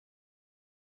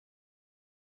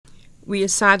We are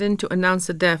saddened to announce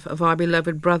the death of our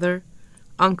beloved brother,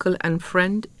 uncle and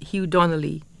friend Hugh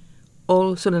Donelly,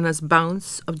 also known as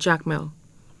Bounce of Jacmel,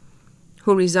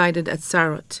 who resided at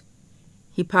Sarot.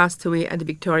 He passed away at the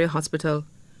Victoria Hospital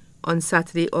on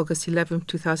Saturday, August 11,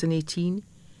 2018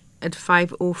 at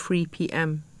 5:03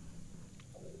 p.m.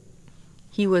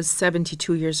 He was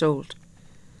 72 years old.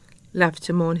 Left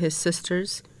to mourn his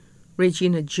sisters,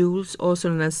 Regina Jules, also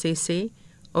known as Cece,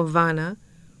 of Vanna,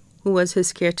 who was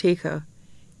his caretaker,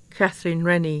 Catherine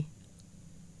Rennie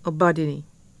of Bodini.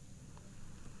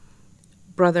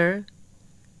 Brother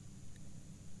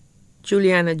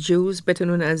Juliana Jules, better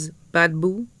known as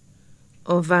Badboo,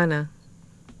 of Vanna.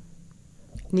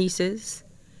 Nieces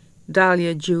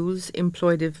Dahlia Jules,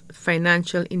 employed of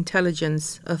Financial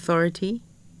Intelligence Authority,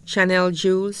 Chanel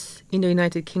Jules in the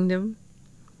United Kingdom,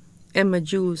 Emma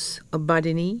Jules of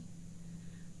Badini,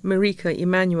 Marika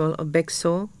Emmanuel of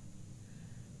Bexo,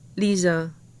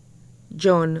 Lisa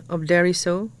John of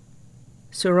Deriso,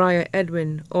 Soraya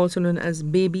Edwin, also known as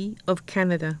Baby of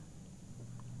Canada,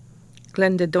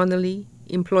 Glenda Donelly,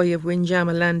 employee of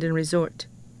Windjammer Land and Resort,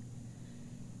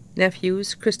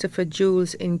 nephews Christopher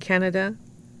Jules in Canada,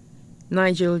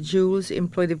 Nigel Jules,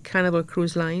 employed of Carnival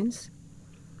Cruise Lines,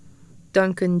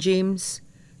 Duncan James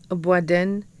of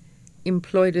Boisden,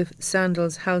 employed of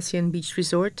Sandals Halcyon Beach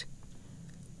Resort,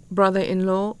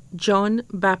 brother-in-law John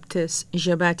Baptiste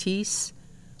Jean-Baptiste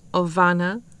of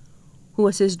Vanna, who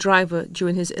was his driver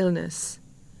during his illness,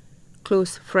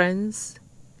 close friends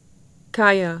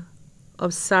Kaya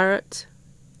of Sarot,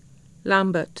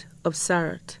 Lambert of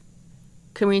Sarot,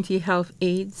 community health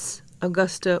aides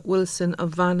Augusta Wilson of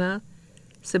Vanna,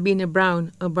 Sabina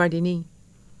Brown of Bardini.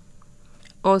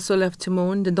 Also left to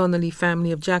mourn the Donelly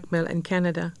family of Jacmel and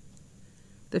Canada.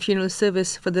 The funeral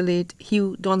service for the late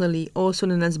Hugh Donelly, also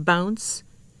known as Bounce,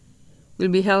 will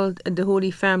be held at the Holy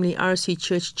Family RC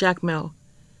Church, Jacmel,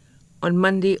 on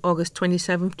Monday, August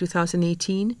 27,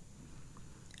 2018,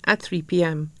 at 3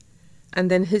 p.m., and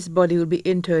then his body will be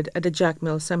interred at the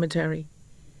Jacmel Cemetery.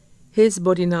 His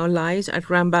body now lies at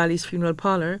Rambali's Funeral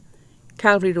Parlour,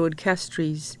 Calvary Road,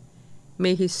 Castries.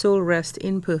 May his soul rest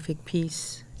in perfect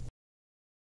peace.